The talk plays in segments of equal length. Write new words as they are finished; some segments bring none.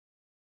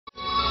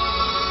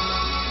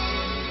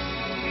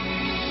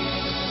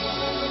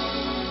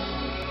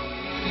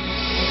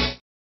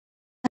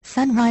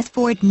Sunrise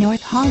Ford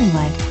North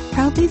Hollywood,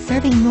 proudly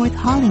serving North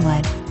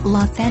Hollywood,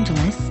 Los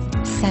Angeles,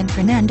 San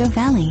Fernando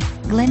Valley,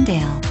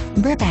 Glendale,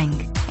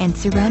 Burbank, and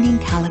surrounding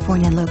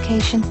California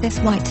locations. This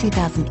white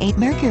 2008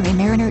 Mercury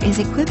Mariner is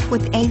equipped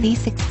with a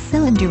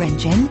V6-cylinder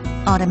engine,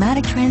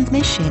 automatic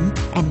transmission,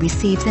 and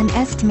receives an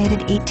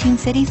estimated 18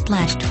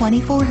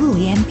 city/24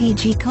 Hui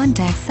mpg.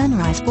 Contact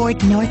Sunrise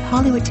Ford North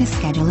Hollywood to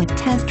schedule a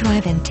test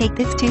drive and take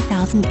this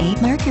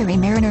 2008 Mercury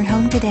Mariner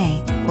home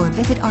today, or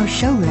visit our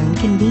showroom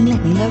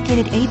conveniently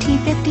located at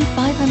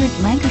 5500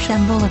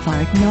 Lankershim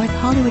Boulevard, North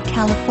Hollywood,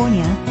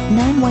 California,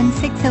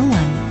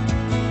 91601.